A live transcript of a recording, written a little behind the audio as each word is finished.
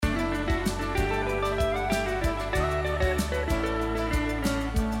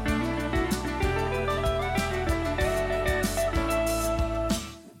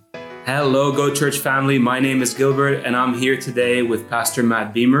Hello, Go Church family. My name is Gilbert, and I'm here today with Pastor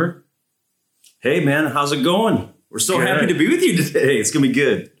Matt Beamer. Hey, man, how's it going? We're so happy to be with you today. It's going to be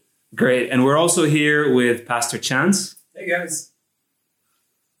good. Great. And we're also here with Pastor Chance. Hey, guys.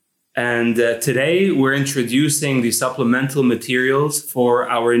 And today we're introducing the supplemental materials for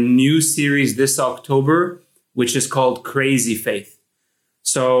our new series this October, which is called Crazy Faith.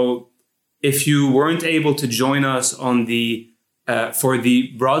 So if you weren't able to join us on for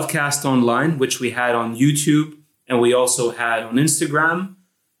the broadcast online, which we had on YouTube and we also had on Instagram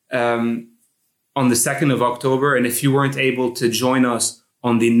on the 2nd of October, and if you weren't able to join us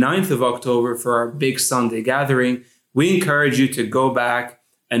on the 9th of October for our big Sunday gathering, we encourage you to go back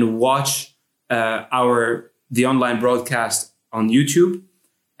and watch the online broadcast on YouTube.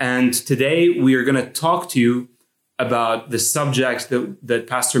 And today we are going to talk to you about the subjects that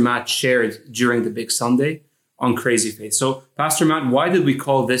Pastor Matt shared during the big Sunday on Crazy Faith. So, Pastor Matt, why did we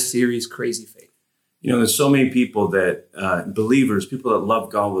call this series Crazy Faith? You know, there's so many people that, believers, people that love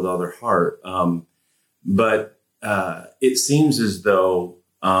God with all their heart, but it seems as though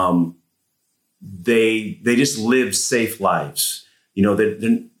they just live safe lives. You know,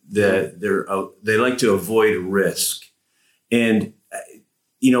 they like to avoid risk. And,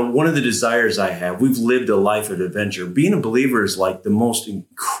 you know, one of the desires I have, we've lived a life of adventure. Being a believer is like the most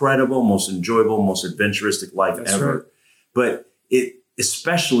incredible, most enjoyable, most adventuristic life ever. Right. But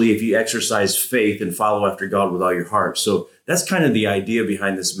especially if you exercise faith and follow after God with all your heart. So that's kind of the idea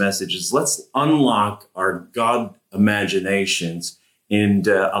behind this message is let's unlock our God imaginations and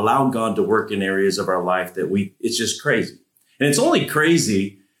allow God to work in areas of our life that it's just crazy. And it's only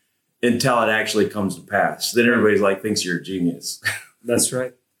crazy until it actually comes to pass. Then everybody's like, thinks you're a genius. That's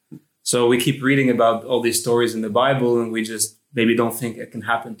right. So we keep reading about all these stories in the Bible and we just maybe don't think it can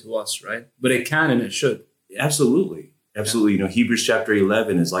happen to us, right? But it can and it should. Absolutely. Absolutely. You know, Hebrews chapter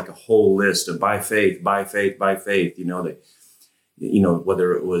 11 is like a whole list of by faith, by faith, by faith. You know,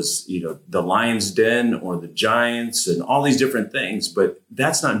 whether it was, the lion's den or the giants and all these different things. But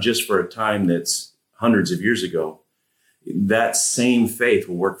that's not just for a time that's hundreds of years ago. That same faith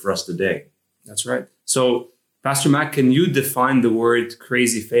will work for us today. That's right. So, Pastor Matt, can you define the word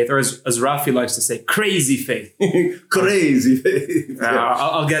crazy faith, or as Rafi likes to say, crazy faith? Crazy faith.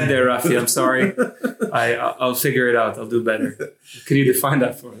 I'll get there, Rafi. I'm sorry. I'll figure it out. I'll do better. Can you define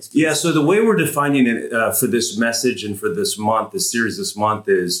that for us, please? Yeah, so the way we're defining it for this message and for this month, this series this month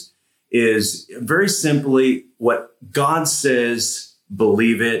is very simply what God says,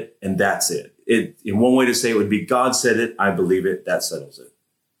 believe it, and that's it. In one way to say it would be God said it, I believe it, that settles it.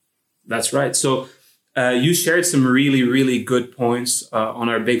 That's right. So you shared some really, really good points on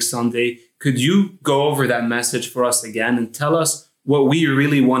our big Sunday. Could you go over that message for us again and tell us what we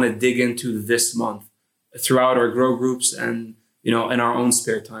really want to dig into this month throughout our grow groups and, in our own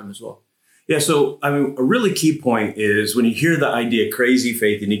spare time as well? Yeah, so I mean, a really key point is when you hear the idea crazy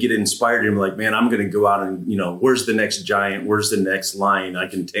faith and you get inspired and you're like, man, I'm going to go out and, where's the next giant? Where's the next lion I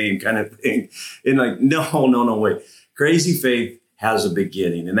can tame kind of thing? And like, no, wait. Crazy faith has a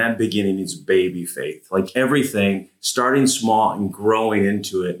beginning, and that beginning is baby faith. Like everything, starting small and growing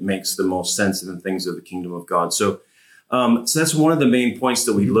into it makes the most sense in the things of the kingdom of God. So that's one of the main points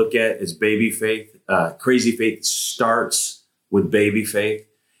that we look at is baby faith. Crazy faith starts with baby faith.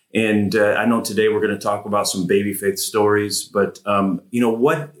 And I know today we're going to talk about some baby faith stories, but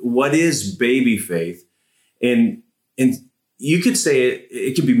what is baby faith? And you could say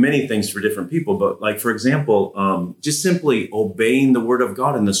it could be many things for different people, but like, for example, just simply obeying the word of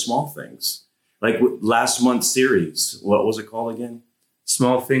God in the small things. Like last month's series, what was it called again?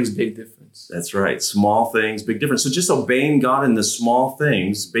 Small things, big difference. That's right. Small things, big difference. So just obeying God in the small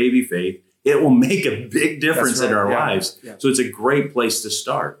things, baby faith, it will make a big difference in our lives. Yeah. So it's a great place to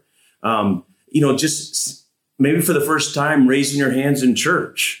start. Just maybe for the first time, raising your hands in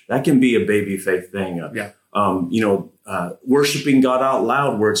church, that can be a baby faith thing. Worshiping God out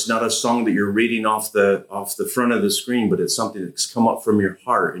loud, where it's not a song that you're reading off the front of the screen, but it's something that's come up from your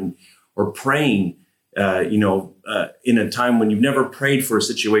heart, or praying, in a time when you've never prayed for a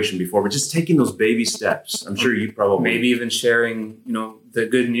situation before, but just taking those baby steps. I'm sure you probably maybe even sharing, the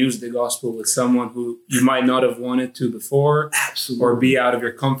good news, the gospel with someone who you might not have wanted to before. Absolutely. Or be out of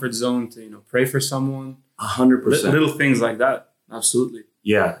your comfort zone to, pray for someone. 100%. Little things like that. Absolutely.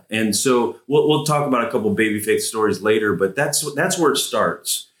 Yeah. And so we'll talk about a couple of baby faith stories later, but that's where it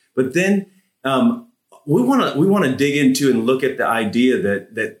starts. But then we want to dig into and look at the idea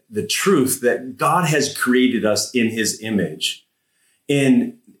that the truth that God has created us in his image.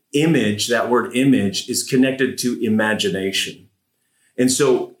 And image, that word image, is connected to imagination. And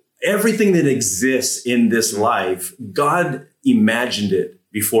so everything that exists in this life, God imagined it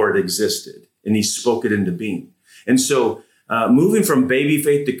before it existed, and he spoke it into being. And so moving from baby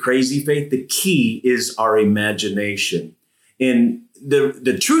faith to crazy faith, the key is our imagination. And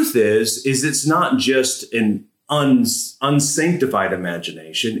the truth is it's not just an unsanctified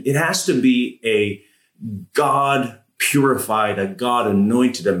imagination. It has to be a God purified, a God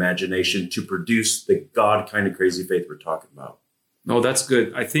anointed imagination to produce the God kind of crazy faith we're talking about. No, that's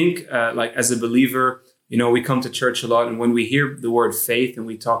good. I think like as a believer, we come to church a lot, and when we hear the word faith and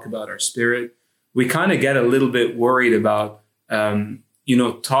we talk about our spirit, we kind of get a little bit worried about,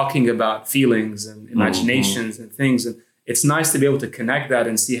 talking about feelings and imaginations and things. And it's nice to be able to connect that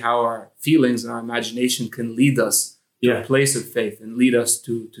and see how our feelings and our imagination can lead us to a place of faith and lead us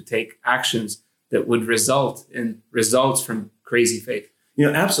to take actions that would result in results from crazy faith.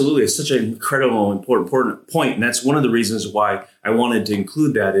 Absolutely. It's such an incredible, important point. And that's one of the reasons why I wanted to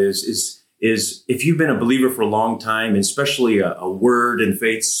include that is if you've been a believer for a long time, especially a word and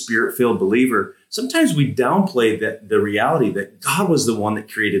faith, spirit-filled believer, sometimes we downplay the reality that God was the one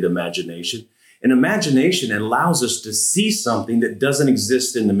that created imagination. And imagination allows us to see something that doesn't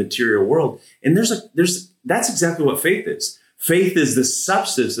exist in the material world. And that's exactly what faith is. Faith is the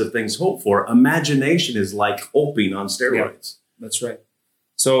substance of things hoped for. Imagination is like hoping on steroids. Yeah, that's right.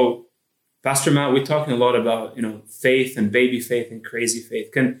 So, Pastor Matt, we're talking a lot about, faith and baby faith and crazy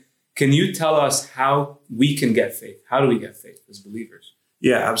faith. Can you tell us how we can get faith? How do we get faith as believers?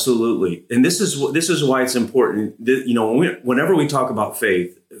 Yeah, absolutely. And this is why it's important. Whenever we talk about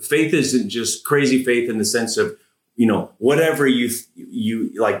faith isn't just crazy faith in the sense of, whatever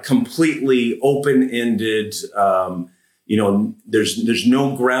you like completely open-ended, there's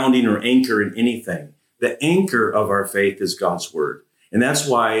no grounding or anchor in anything. The anchor of our faith is God's word. And that's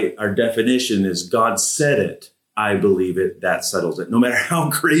why our definition is God said it, I believe it, that settles it. No matter how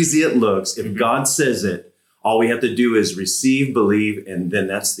crazy it looks, if God says it, all we have to do is receive, believe, and then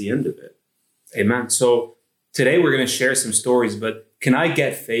that's the end of it. Amen. So today we're going to share some stories, but can I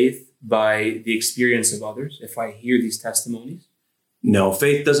get faith by the experience of others if I hear these testimonies? No,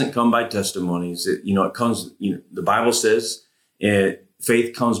 faith doesn't come by testimonies. It comes, the Bible says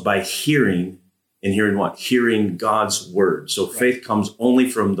faith comes by hearing, and hearing what? Hearing God's word. So faith comes only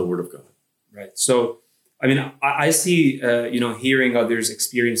from the word of God. Right. So, I see, hearing others'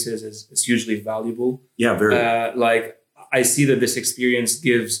 experiences is hugely valuable. Yeah, very. I see that this experience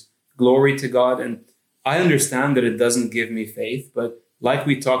gives glory to God. And I understand that it doesn't give me faith, but like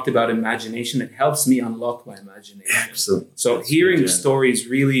we talked about imagination, it helps me unlock my imagination. Absolutely. So that's hearing stories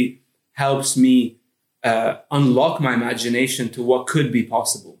really helps me unlock my imagination to what could be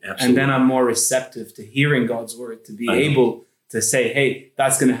possible. Absolutely. And then I'm more receptive to hearing God's word, to be able to say, hey,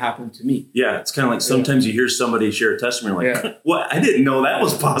 that's going to happen to me. Yeah, it's kind of like sometimes you hear somebody share a testimony like, what? I didn't know that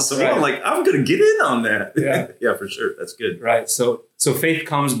was possible. Right. I'm like, I'm going to get in on that. Yeah. Yeah, for sure. That's good. Right. So faith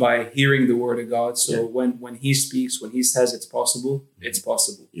comes by hearing the word of God. So when he speaks, when he says it's possible, it's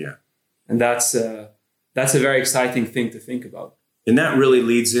possible. Yeah. And that's a very exciting thing to think about. And that really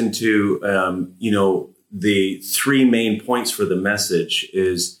leads into, the three main points for the message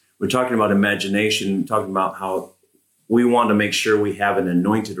is we're talking about imagination, talking about how we want to make sure we have an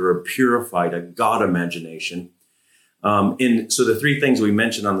anointed or a purified, a God imagination. And so the three things we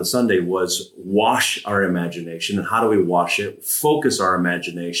mentioned on the Sunday was wash our imagination. And how do we wash it? Focus our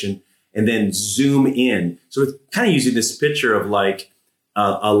imagination and then zoom in. So it's kind of using this picture of like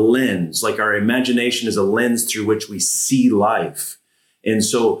a lens, like our imagination is a lens through which we see life. And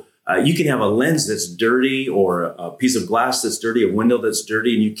so you can have a lens that's dirty or a piece of glass that's dirty, a window that's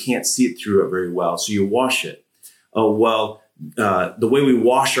dirty, and you can't see it through it very well. So you wash it. The way we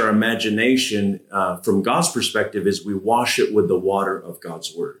wash our imagination from God's perspective is we wash it with the water of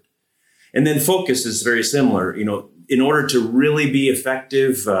God's word. And then focus is very similar. In order to really be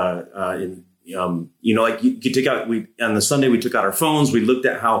effective, like you could take out, on the Sunday, we took out our phones. We looked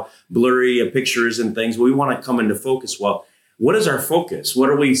at how blurry a picture is and things. We want to come into focus. Well, what is our focus? What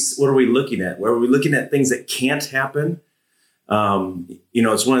are we looking at? Where are we looking at things that can't happen?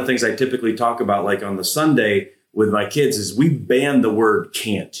 It's one of the things I typically talk about, like on the Sunday with my kids, is we ban the word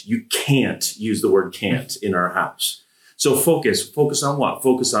can't. You can't use the word can't in our house. So focus on what?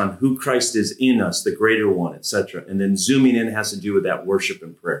 Focus on who Christ is in us, the greater one, etc. And then zooming in has to do with that worship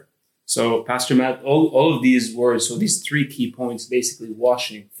and prayer. So Pastor Matt, all of these words, so these three key points, basically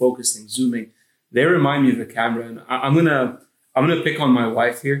washing, focusing, zooming, they remind me of the camera. And I'm gonna pick on my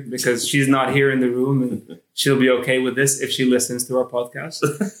wife here because she's not here in the room, and she'll be okay with this if she listens to our podcast.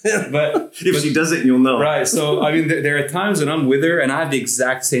 But if she doesn't, you'll know. Right. So there are times when I'm with her and I have the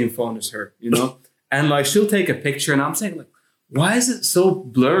exact same phone as her, and like she'll take a picture and I'm saying like, why is it so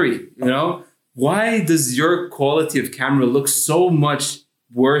blurry? Why does your quality of camera look so much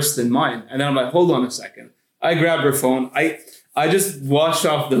worse than mine. And then I'm like, hold on a second. I grab her phone. I just wash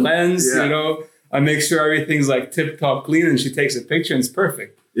off the lens, I make sure everything's like tip top clean, and she takes a picture and it's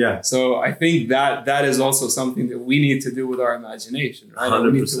perfect. Yeah. So I think that is also something that we need to do with our imagination, right?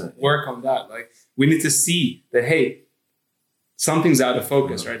 100%. We need to work on that. Like we need to see that, hey, something's out of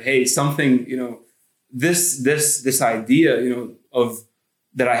focus, right? Hey, something, this idea, of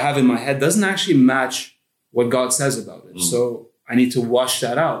that I have in my head doesn't actually match what God says about it. So I need to wash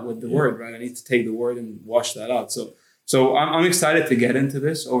that out with the word, right? I need to take the word and wash that out. So I'm excited to get into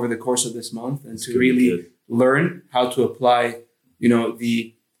this over the course of this month and to really learn how to apply,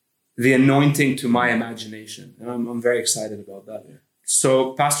 the anointing to my imagination. And I'm very excited about that. Yeah.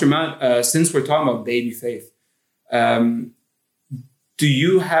 So Pastor Matt, since we're talking about baby faith, do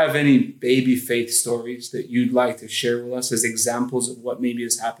you have any baby faith stories that you'd like to share with us as examples of what maybe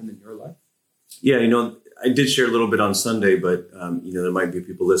has happened in your life? Yeah, I did share a little bit on Sunday, but there might be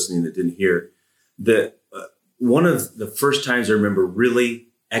people listening that didn't hear that. One of the first times I remember really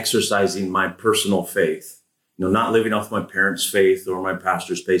exercising my personal faith, not living off my parents' faith or my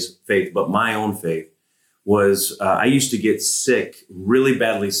pastor's faith, but my own faith, was I used to get sick, really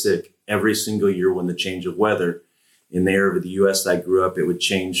badly sick, every single year when the change of weather in the area of the U.S. that I grew up, it would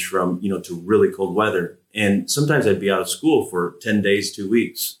change from, to really cold weather. And sometimes I'd be out of school for 10 days, 2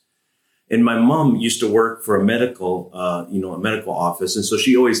 weeks. And my mom used to work for a medical office. And so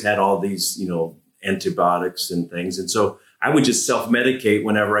she always had all these, antibiotics and things. And so I would just self-medicate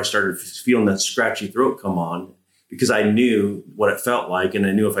whenever I started feeling that scratchy throat come on, because I knew what it felt like. And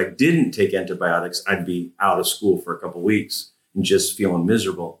I knew if I didn't take antibiotics, I'd be out of school for a couple of weeks and just feeling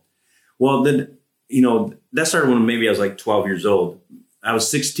miserable. Well, then, that started when maybe I was like 12 years old. I was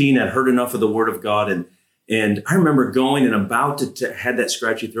 16. I'd heard enough of the word of God. And I remember going and about to had that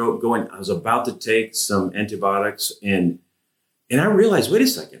scratchy throat going. I was about to take some antibiotics and I realized, wait a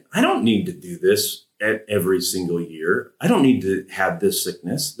second, I don't need to do this every single year. I don't need to have this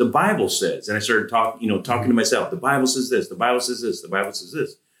sickness. The Bible says, and I started talking to myself. The Bible says this, the Bible says this, the Bible says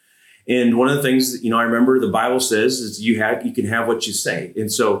this. And one of the things, I remember the Bible says is you can have what you say.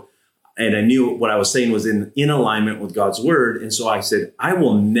 And I knew what I was saying was in alignment with God's word. And so I said, I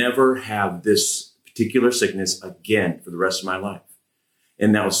will never have this particular sickness again for the rest of my life.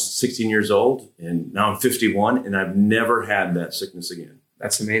 And that was 16 years old, and now I'm 51, and I've never had that sickness again.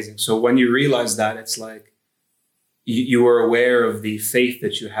 That's amazing. So when you realize that, it's like you were aware of the faith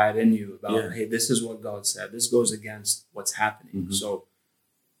that you had in you about, hey, this is what God said. This goes against what's happening. Mm-hmm. So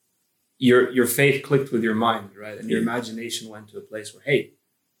your faith clicked with your mind, right? And your imagination went to a place where, hey,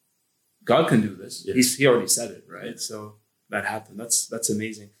 God can do this. Yeah. He already said it, right? Yeah. So that happened. That's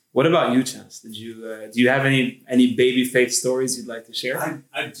amazing. What about you, Chance? Did you do you have any baby faith stories you'd like to share?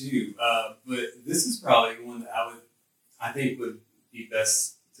 I do, but this is probably one that I think would be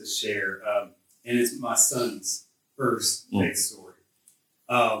best to share, and it's my son's first faith story.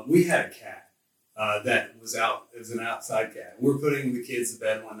 We had a cat that was out. It was an outside cat. We were putting the kids to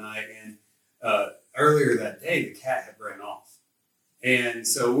bed one night, and earlier that day, the cat had ran off, and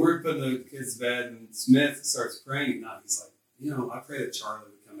so we're putting the kids to bed, and Smith starts praying at night. He's like, I pray that Charlie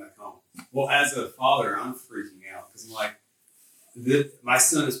would come back home. Well, as a father, I'm freaking out because I'm like, my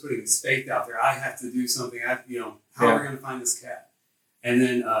son is putting his faith out there. I have to do something. How are we going to find this cat? And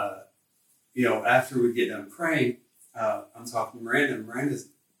then, after we get done praying, I'm talking to Miranda, and Miranda's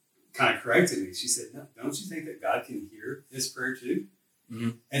kind of corrected me. She said, no, don't you think that God can hear his prayer too? Mm-hmm.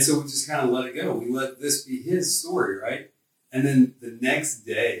 And so we just kind of let it go. We let this be his story, right? And then the next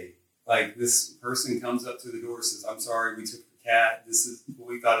day, like this person comes up to the door and says, I'm sorry, we took the cat. This is what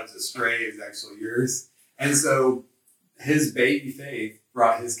we thought it was a stray. It's actually yours. And so his baby faith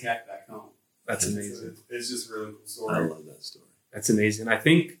brought his cat back home. That's amazing. So it's just a really cool story. I love that story. That's amazing. I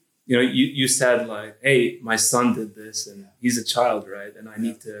think, you said like, hey, my son did this and he's a child, right? And I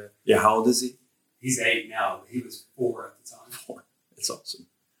need to. Yeah. How old is he? He's 8 now. He was 4 at the time. 4. That's awesome.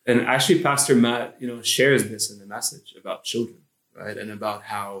 And actually, Pastor Matt, shares this in the message about children, right? And about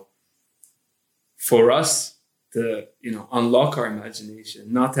how for us to, unlock our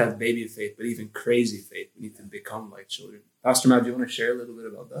imagination, not to have baby faith, but even crazy faith, we need to become like children. Pastor Matt, do you want to share a little bit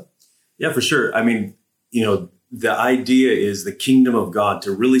about that? Yeah, for sure. I mean, the idea is the kingdom of God.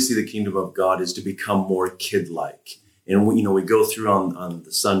 To really see the kingdom of God is to become more kid-like. And we go through on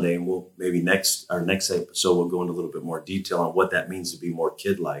the Sunday, and we'll maybe our next episode we'll go into a little bit more detail on what that means to be more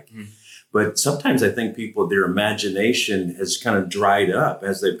kid-like. Mm-hmm. But sometimes I think their imagination has kind of dried up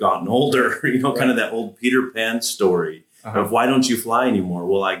as they've gotten older. Right. Kind of that old Peter Pan story of why don't you fly anymore?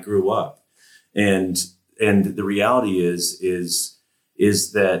 Well, I grew up, and the reality is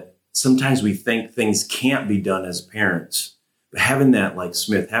that sometimes we think things can't be done as parents, But having that, like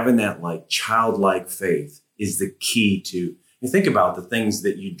Smith, having that like childlike faith is the key to, you think about the things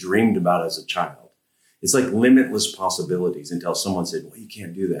that you dreamed about as a child. It's like limitless possibilities until someone said, well, you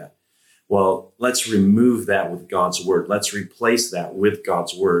can't do that. Well, let's remove that with God's word. Let's replace that with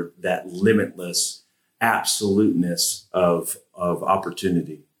God's word, that limitless absoluteness of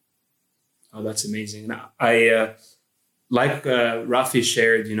opportunity. Oh, that's amazing. Now, I like Rafi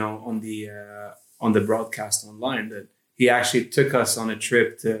shared, on the broadcast online, that he actually took us on a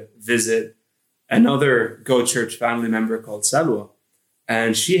trip to visit another Go Church family member called Salwa,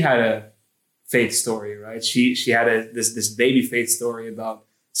 and she had a faith story, right? She had this baby faith story about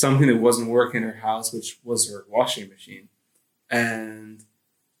something that wasn't working in her house, which was her washing machine. And,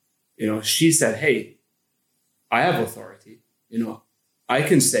 she said, hey, I have authority. I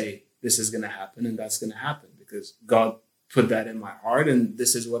can say this is going to happen and that's going to happen because God put that in my heart and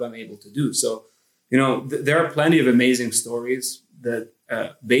this is what I'm able to do. So, there are plenty of amazing stories that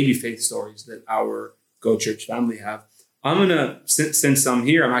baby faith stories that our Go Church family have. I'm going to, since I'm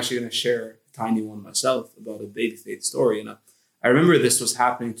here, I'm actually going to share a tiny one myself about a baby faith story. And I remember this was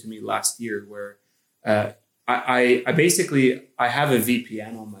happening to me last year where I basically have a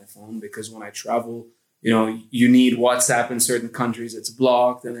VPN on my phone because when I travel, you need WhatsApp in certain countries, it's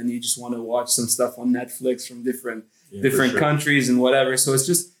blocked. And then you just want to watch some stuff on Netflix from different countries and whatever. So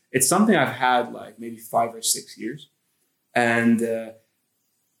it's something I've had like maybe 5 or 6 years. And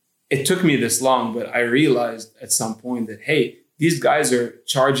it took me this long, but I realized at some point that, hey, these guys are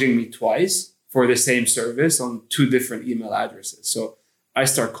charging me twice for the same service on 2 different email addresses. So I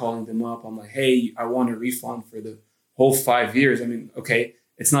start calling them up. I'm like, hey, I want a refund for the whole 5 years. I mean, okay,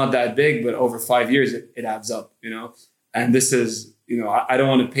 it's not that big, but over 5 years, it adds up, And this is, I don't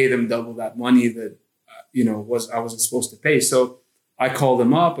want to pay them double that money that, I wasn't supposed to pay. So I call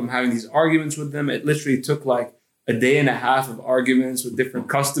them up. I'm having these arguments with them. It literally took like a day and a half of arguments with different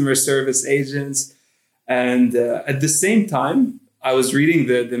customer service agents. And at the same time, I was reading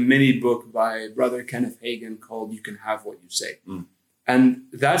the mini book by Brother Kenneth Hagin called You Can Have What You Say. Mm. And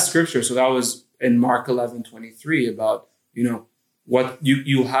that scripture, so that was in Mark 11:23 about, what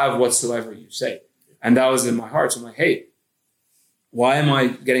you have whatsoever you say. And that was in my heart. So I'm like, hey, why am I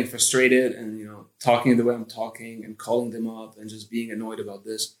getting frustrated and, talking the way I'm talking and calling them up and just being annoyed about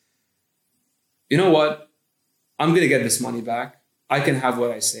this? You know what? I'm going to get this money back. I can have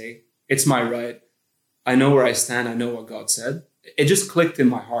what I say. It's my right. I know where I stand. I know what God said. It just clicked in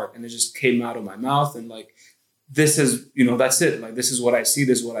my heart and it just came out of my mouth. And like, this is, that's it. Like, this is what I see.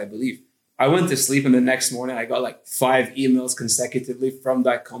 This is what I believe. I went to sleep and the next morning I got like 5 emails consecutively from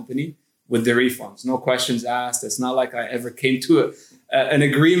that company with the refunds. No questions asked. It's not like I ever came to an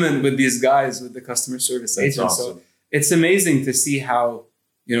agreement with these guys, with the customer service agents. Awesome. So it's amazing to see how,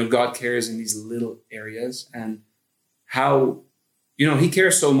 God cares in these little areas and how, he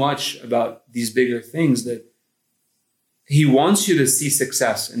cares so much about these bigger things that he wants you to see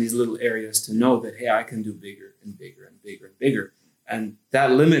success in these little areas to know that, hey, I can do bigger and bigger and bigger and bigger. And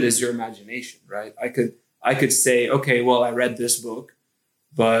that limit is your imagination, right? I could say, okay, well, I read this book,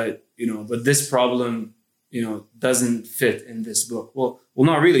 but this problem, doesn't fit in this book. Well,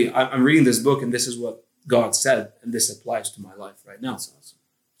 not really. I'm reading this book and this is what God said, and this applies to my life right now.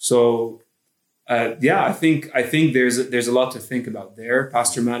 So, I think there's a lot to think about there.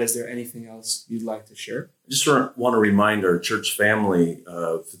 Pastor Matt, is there anything else you'd like to share? I just want to remind our church family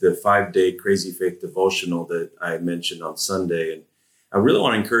of the 5-day Crazy Faith devotional that I mentioned on Sunday. And I really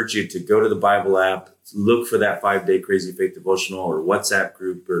want to encourage you to go to the Bible app, look for that 5-day Crazy Faith devotional or WhatsApp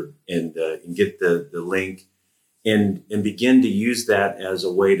group and get the link and begin to use that as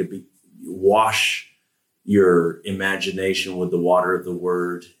a way to wash your imagination with the water of the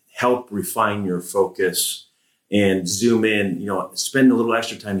word, help refine your focus and zoom in, spend a little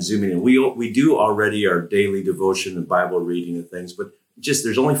extra time zooming in. We do already our daily devotion and Bible reading and things, but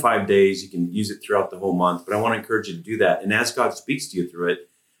there's only 5 days. You can use it throughout the whole month, but I want to encourage you to do that. And as God speaks to you through it,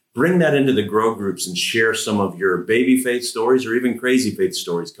 bring that into the grow groups and share some of your baby faith stories or even crazy faith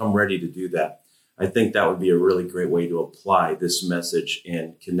stories. Come ready to do that. I think that would be a really great way to apply this message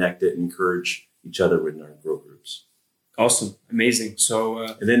and connect it, encourage each other within our grow groups. Awesome. Amazing. So,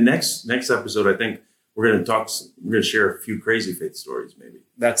 and then next episode, I think we're going to share a few crazy faith stories, maybe.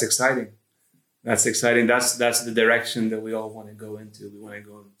 That's exciting. That's the direction that we all want to go into. We want to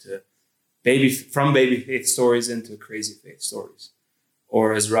go into baby faith stories into crazy faith stories.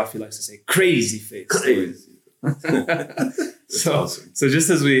 Or as Rafi likes to say, crazy faith stories. So, awesome. So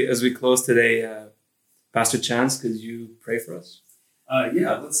just as we close today, Pastor Chance, could you pray for us?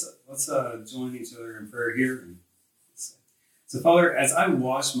 Let's join each other in prayer here. So, Father, as I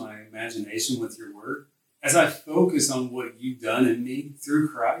wash my imagination with your word, as I focus on what you've done in me through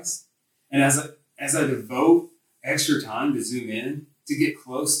Christ, and as I devote extra time to zoom in, to get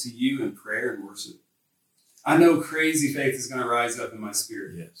close to you in prayer and worship, I know crazy faith is going to rise up in my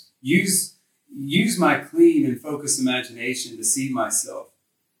spirit. Yes. Use my clean and focused imagination to see myself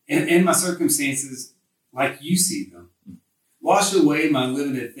and my circumstances like you see them. Wash away my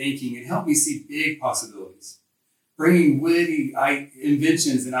limited thinking and help me see big possibilities, bringing witty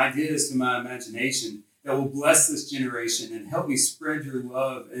inventions and ideas to my imagination that will bless this generation and help me spread your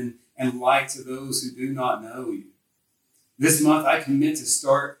love and light to those who do not know you. This month, I commit to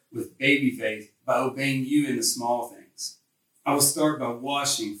start with baby faith by obeying you in the small things. I will start by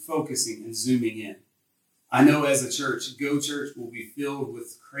washing, focusing, and zooming in. I know as a church, Go Church will be filled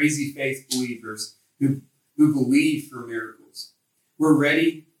with crazy faith believers who believe for miracles. We're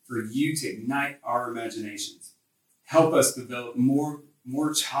ready for you to ignite our imaginations. Help us develop more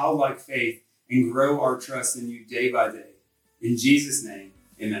childlike faith and grow our trust in you day by day. In Jesus' name,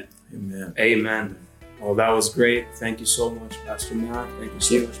 amen. Amen. Amen. Well, that was great. Thank you so much, Pastor Matt. Thank you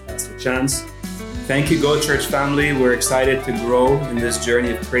so much, Pastor Chance. Thank you, Go Church family. We're excited to grow in this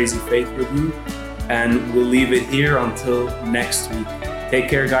journey of crazy faith with you. And we'll leave it here until next week. Take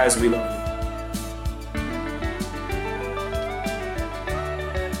care, guys. We love you.